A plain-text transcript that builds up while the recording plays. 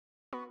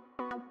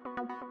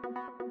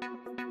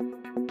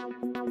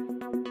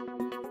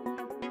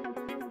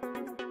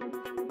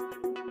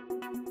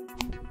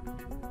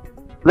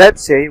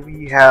Let's say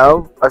we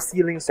have a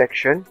ceiling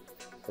section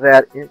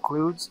that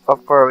includes a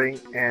furring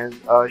and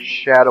a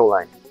shadow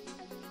line.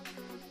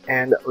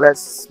 And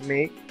let's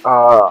make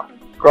a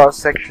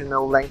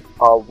cross-sectional length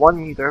of 1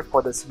 meter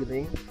for the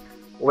ceiling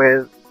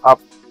with a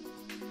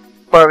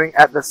furring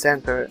at the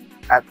center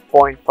at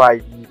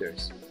 0.5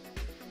 meters.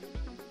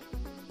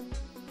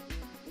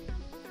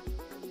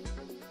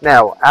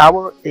 Now,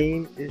 our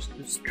aim is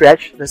to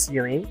stretch the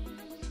ceiling,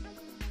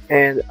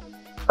 and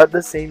at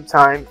the same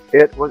time,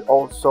 it would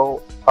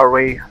also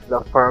array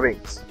the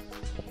furrings.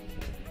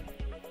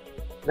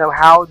 Now,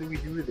 how do we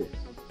do this?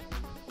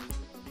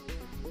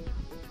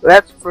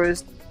 Let's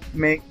first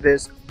make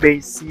this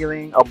base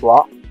ceiling a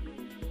block.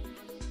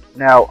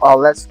 Now,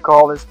 let's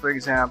call this, for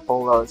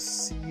example, a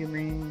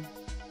ceiling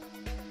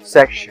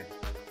section.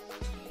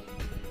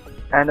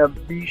 And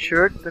be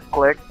sure to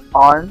click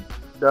on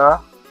the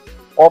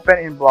Open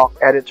in Block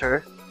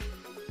Editor.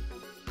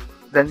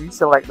 Then we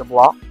select the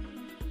block.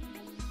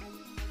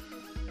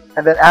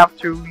 And then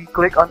after we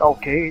click on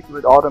OK, it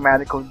would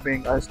automatically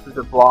bring us to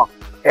the block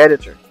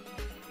editor.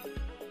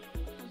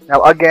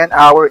 Now again,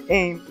 our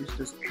aim is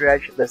to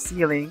stretch the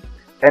ceiling,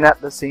 and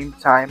at the same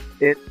time,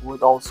 it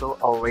would also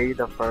array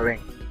the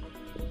furring.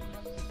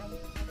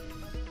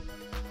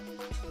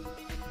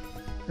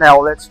 Now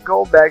let's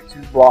go back to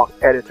block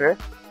editor.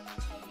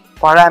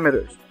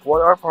 Parameters.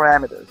 What are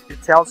parameters?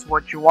 It tells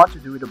what you want to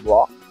do with the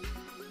block.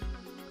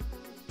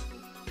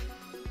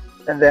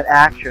 And then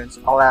actions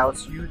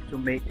allows you to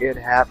make it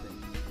happen.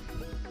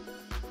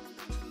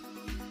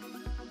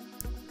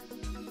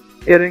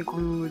 It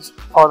includes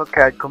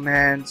Autocad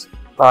commands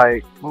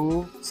like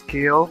move,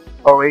 scale,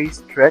 array,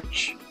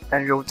 stretch,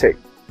 and rotate.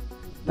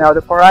 Now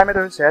the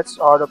parameter sets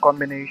are the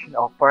combination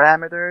of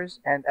parameters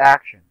and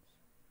actions.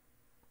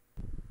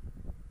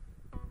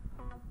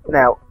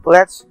 Now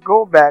let's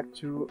go back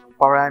to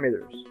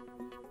parameters.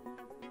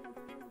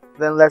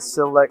 Then let's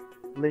select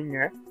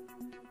linear.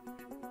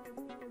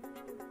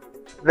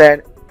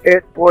 Then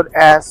it would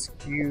ask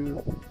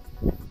you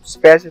to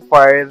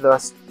specify the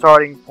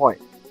starting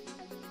point.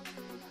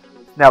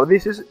 Now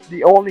this is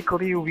the only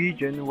clear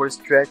region where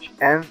stretch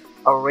and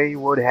array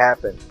would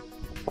happen.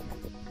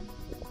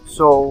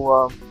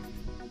 So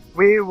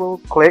we will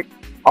click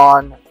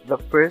on the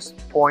first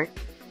point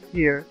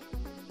here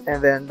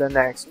and then the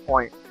next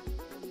point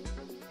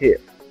here.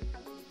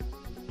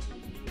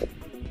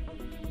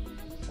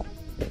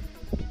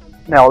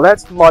 Now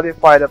let's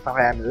modify the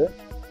parameter.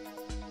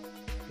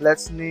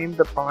 Let's name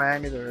the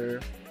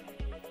parameter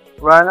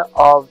run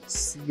of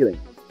ceiling.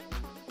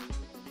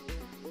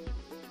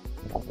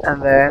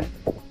 And then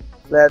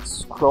let's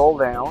scroll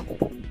down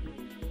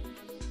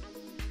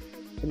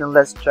and then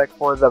let's check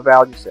for the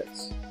value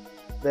sets.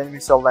 Then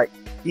we select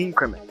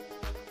increment.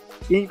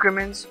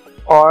 Increments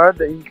are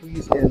the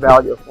increase in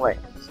value of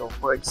length. So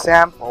for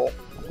example,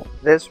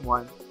 this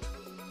one,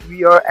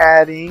 we are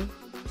adding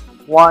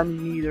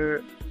 1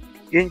 meter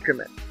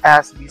increment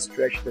as we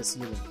stretch the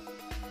ceiling.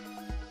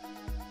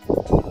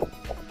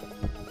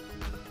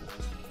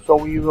 So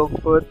we will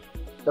put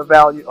the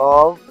value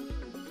of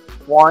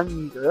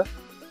 1 meter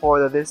for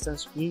the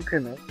distance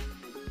increment,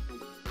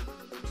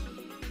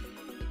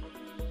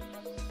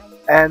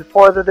 and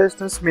for the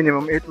distance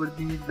minimum it would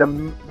be the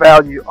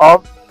value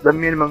of the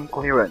minimum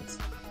clearance.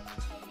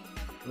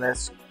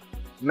 Let's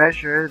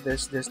measure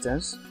this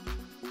distance.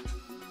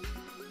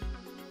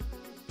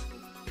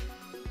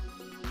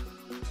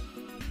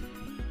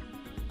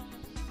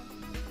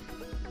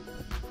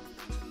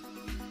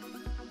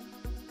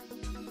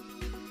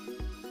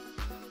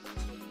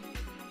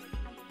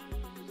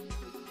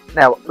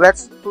 Now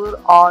let's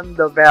put on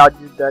the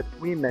value that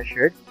we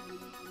measured,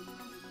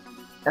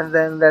 and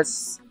then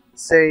let's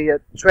say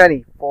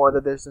 20 for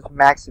the distance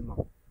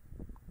maximum.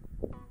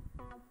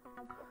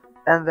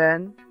 And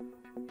then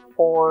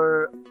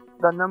for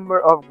the number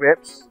of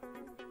grips,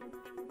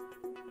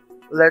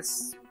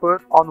 let's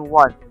put on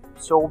 1,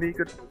 so we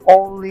could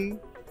only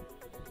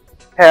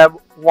have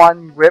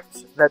 1 grip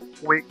that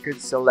we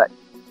could select.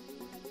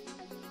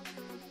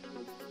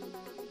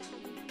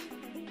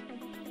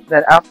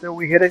 Then after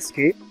we hit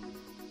escape,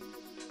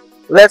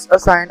 let's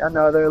assign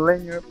another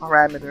linear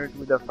parameter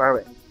to the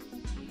furring.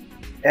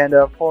 And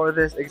for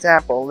this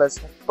example, let's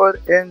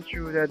put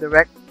into the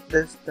direct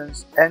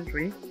distance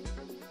entry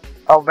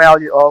a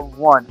value of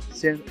 1,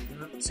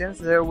 since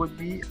there would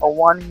be a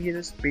 1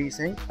 meter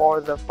spacing for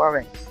the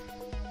furrings,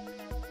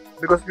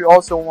 because we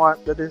also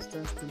want the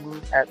distance to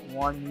move at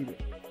 1 meter.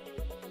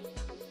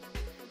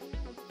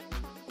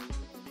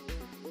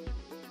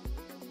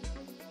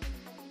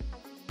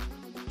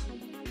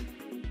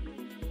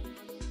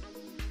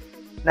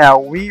 Now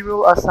we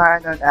will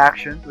assign an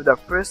action to the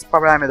first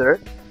parameter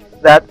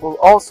that will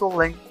also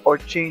link or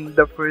change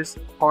the first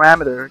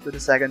parameter to the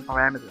second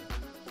parameter,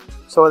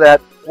 so that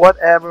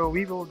whatever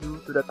we will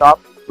do to the top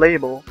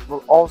label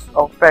will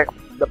also affect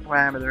the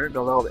parameter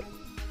below it.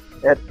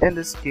 And in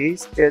this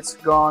case, it's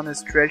gonna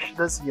stretch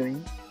the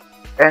ceiling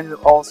and will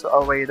also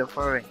array the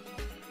furring.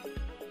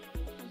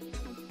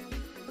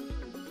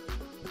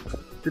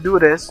 To do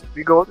this,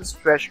 we go to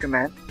stretch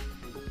command.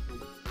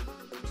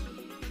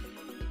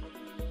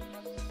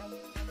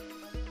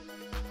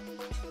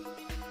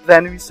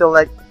 Then we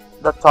select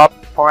the top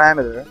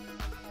parameter.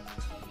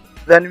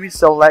 Then we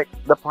select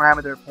the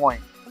parameter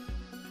point.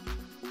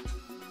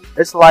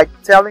 It's like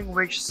telling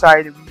which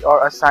side we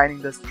are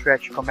assigning the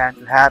stretch command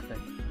to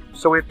happen.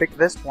 So we pick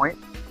this point.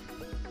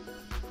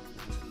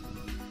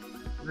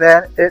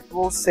 Then it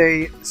will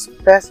say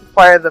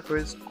specify the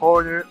first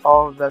corner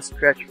of the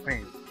stretch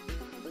frame.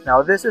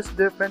 Now this is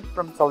different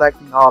from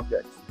selecting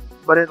objects,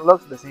 but it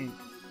looks the same.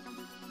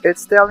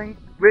 It's telling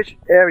which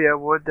area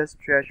would the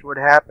stretch would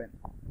happen.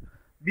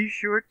 Be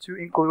sure to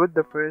include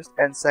the first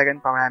and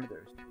second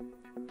parameters.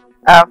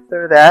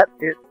 After that,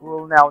 it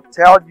will now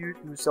tell you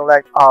to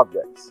select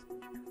objects.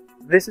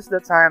 This is the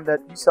time that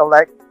we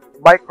select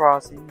by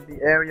crossing the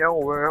area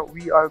where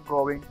we are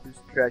going to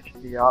stretch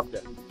the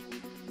object.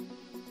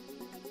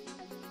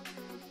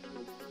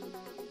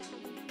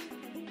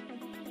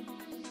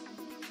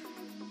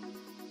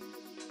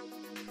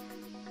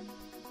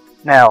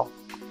 Now,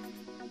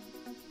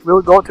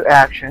 we'll go to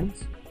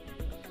Actions,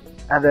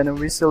 and then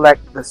we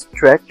select the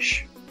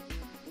stretch,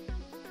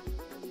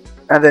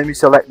 and then we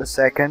select the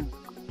second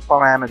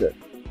parameter.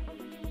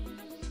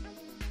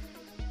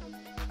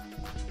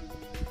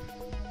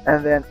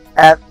 And then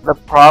at the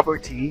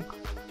property,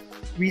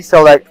 we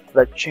select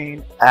the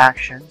chain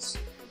actions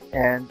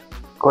and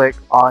click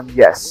on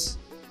yes.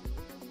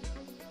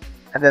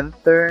 And then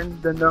turn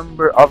the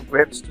number of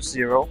grips to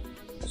 0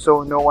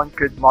 so no one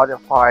could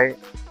modify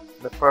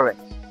the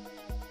furrings.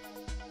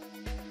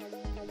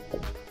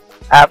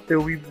 After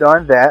we've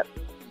done that,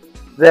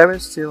 there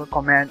is still a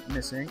command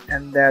missing,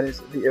 and that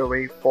is the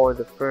array for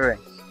the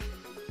furrings.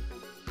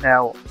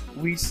 Now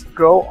we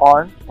go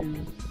on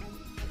to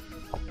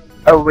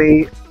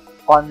array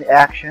on the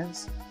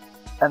actions,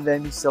 and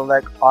then we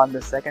select on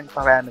the second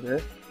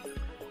parameter,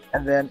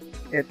 and then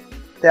it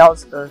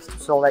tells us to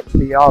select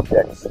the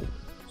objects.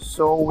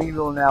 So we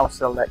will now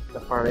select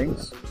the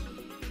furrings.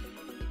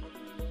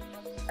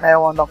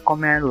 Now on the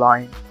command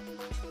line,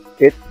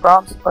 it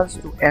prompts us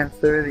to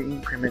enter the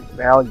increment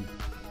value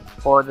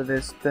for the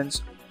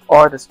distance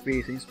or the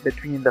spacings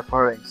between the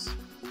furrings.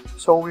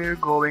 So we're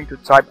going to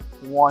type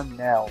 1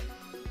 now,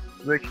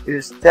 which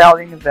is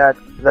telling that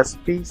the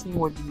spacing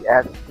would be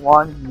at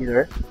 1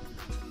 meter,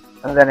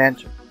 and then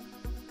enter.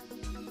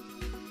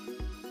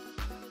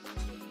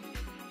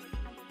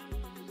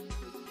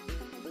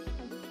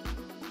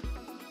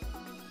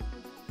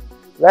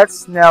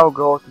 Let's now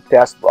go to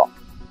test block.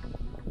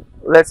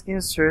 Let's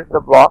insert the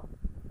block,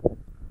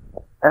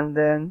 and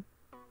then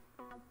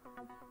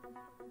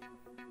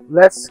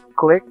let's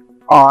click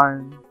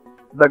on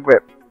the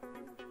grip,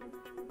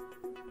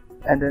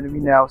 and then we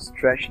now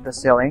stretch the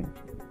ceiling.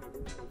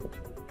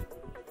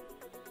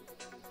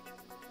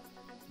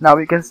 Now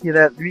we can see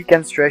that we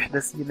can stretch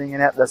the ceiling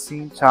and at the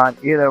same time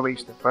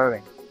erase the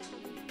furring.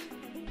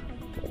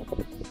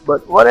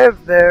 But what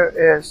if there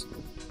is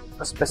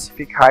a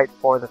specific height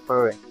for the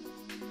furring?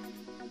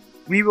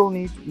 We will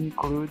need to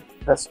include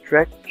the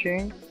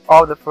stretching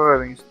of the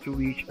furrings to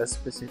reach a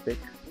specific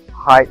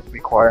height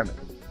requirement.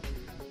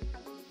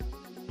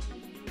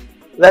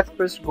 Let's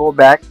first go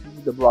back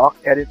to the block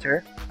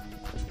editor,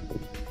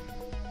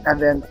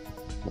 and then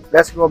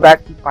let's go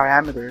back to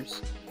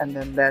parameters, and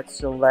then let's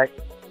select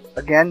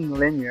again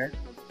linear.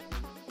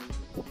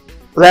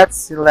 Let's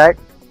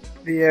select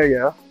the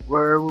area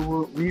where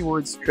we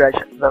would stretch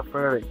the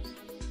furrings,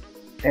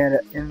 and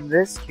in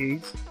this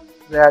case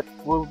that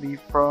will be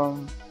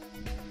from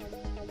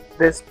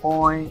this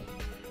point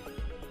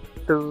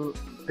to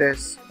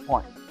this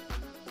point.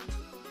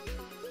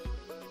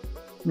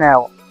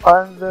 Now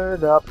under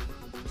the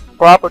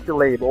property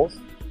labels,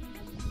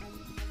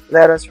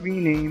 let us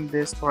rename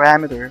this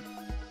parameter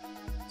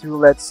to,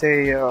 let's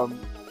say,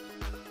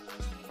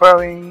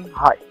 furring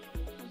height.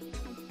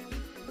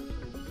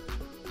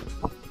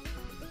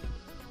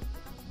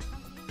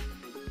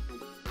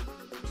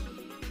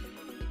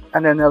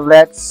 And then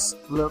let's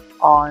look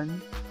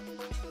on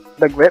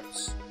the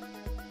grips.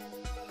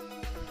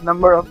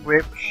 Number of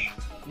grips,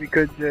 we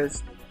could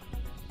just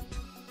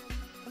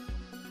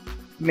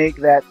make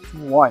that to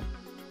 1.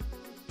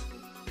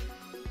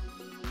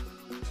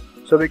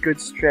 So we could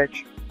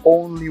stretch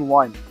only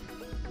one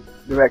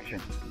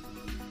direction.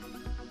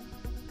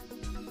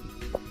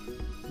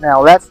 Now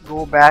let's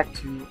go back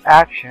to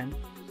action,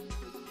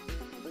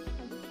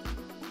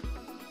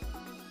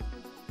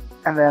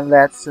 and then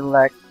let's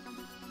select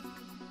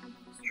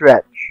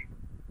stretch.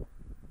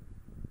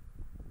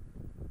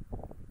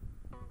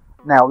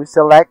 Now we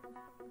select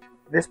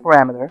this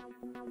parameter,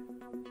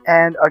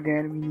 and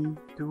again we need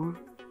to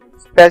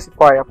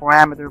specify a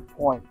parameter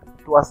point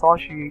to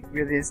associate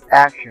with this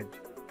action.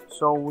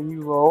 So we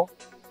will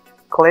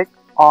click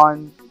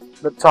on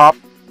the top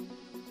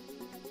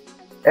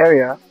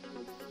area,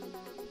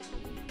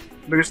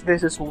 because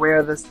this is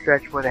where the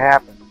stretch would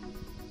happen.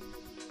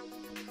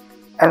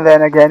 And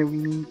then again we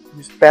need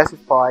to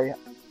specify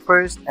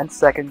first and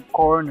second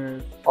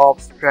corners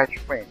of stretch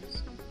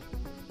frames.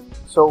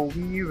 So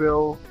we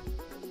will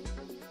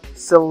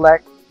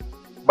select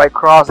by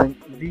crossing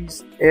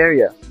this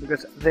area,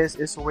 because this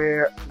is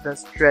where the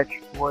stretch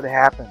would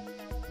happen.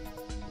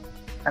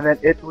 and then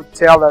it would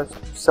tell us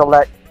to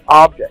select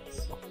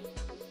objects.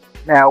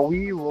 Now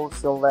we will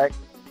select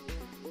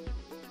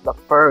the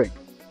furring.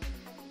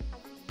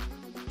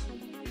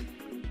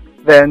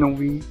 Then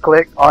we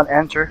click on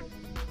enter.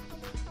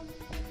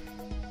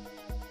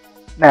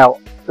 Now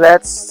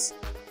let's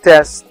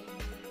test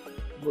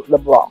the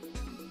block.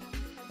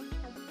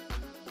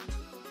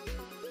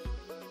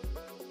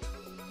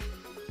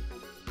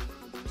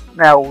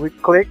 Now we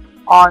click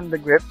on the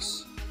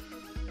grips,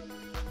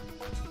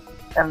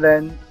 and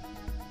then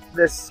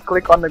let's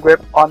click on the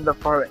grip on the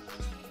furring.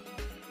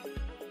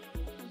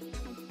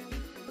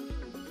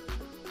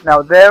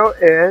 Now there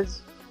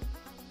is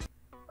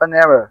an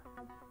error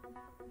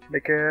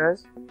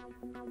because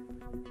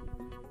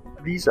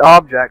these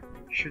objects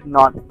should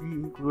not be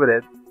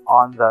included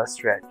on the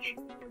stretch.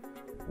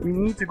 We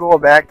need to go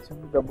back to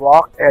the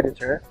block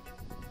editor.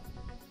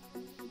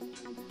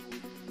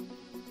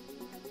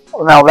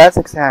 Now let's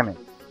examine.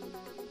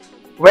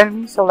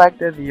 When we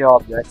selected the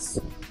objects,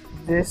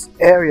 this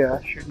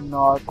area should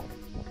not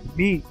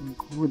be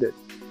included.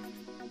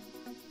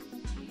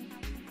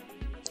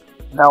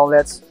 Now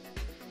let's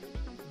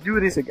do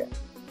this again.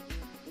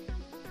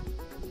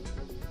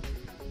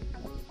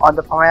 On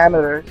the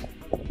parameters,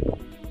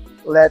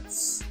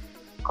 let's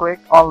click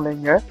on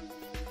linear,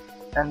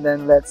 and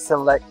then let's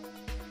select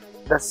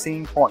the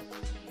same point.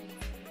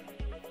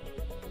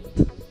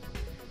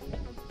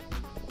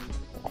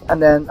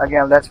 And then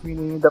again, let's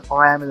rename the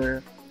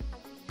parameter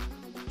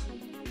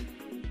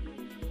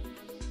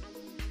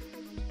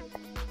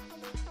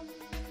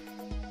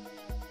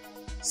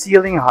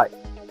ceiling height.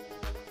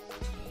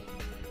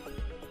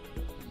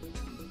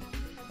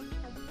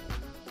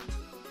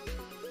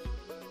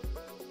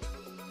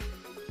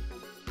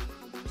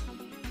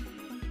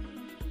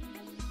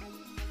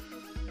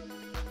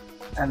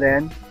 And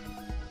then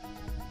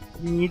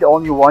we need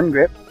only one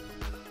grip.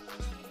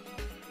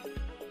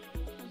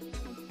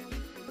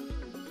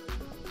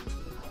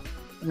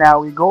 Now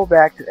we go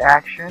back to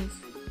actions,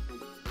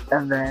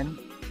 and then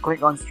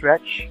click on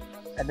stretch,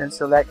 and then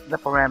select the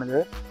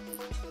parameter,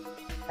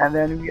 and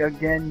then we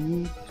again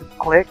need to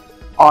click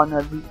on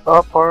the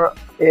upper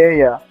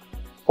area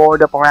for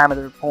the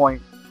parameter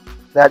point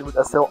that would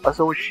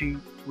associate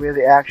with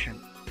the action.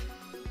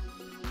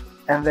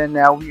 And then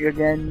now we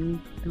again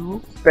need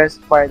to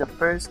specify the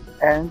first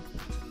and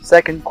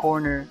second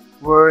corner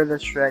where the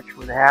stretch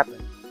would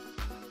happen.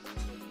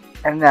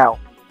 And now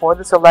for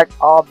the select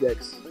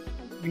objects,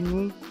 we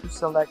need to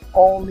select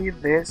only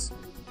this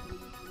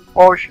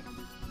portion,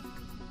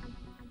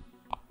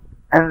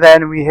 and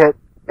then we hit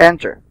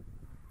enter.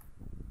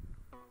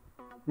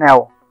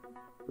 Now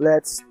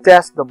let's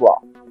test the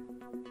block.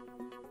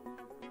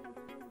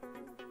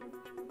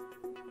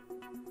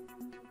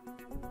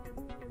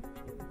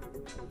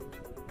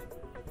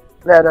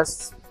 Let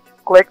us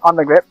click on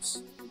the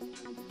grips,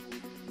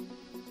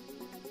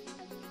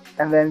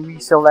 and then we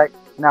select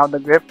now the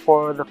grip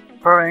for the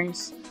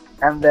furrings,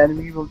 and then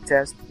we will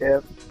test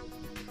if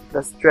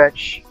the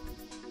stretch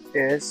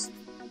is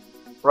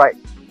right.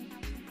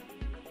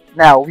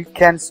 Now we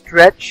can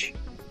stretch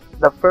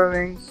the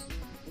furrings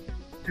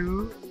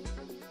to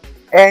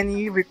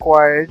any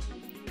required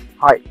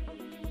height.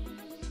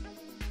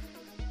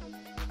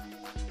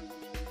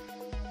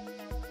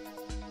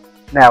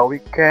 Now we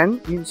can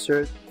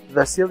insert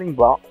the ceiling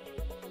block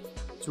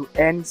to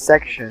any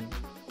section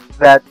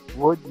that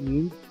would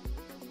need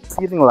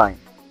ceiling line,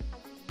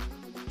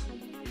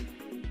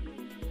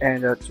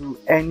 and to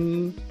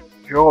any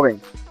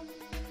drawing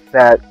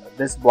that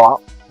this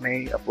block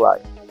may apply.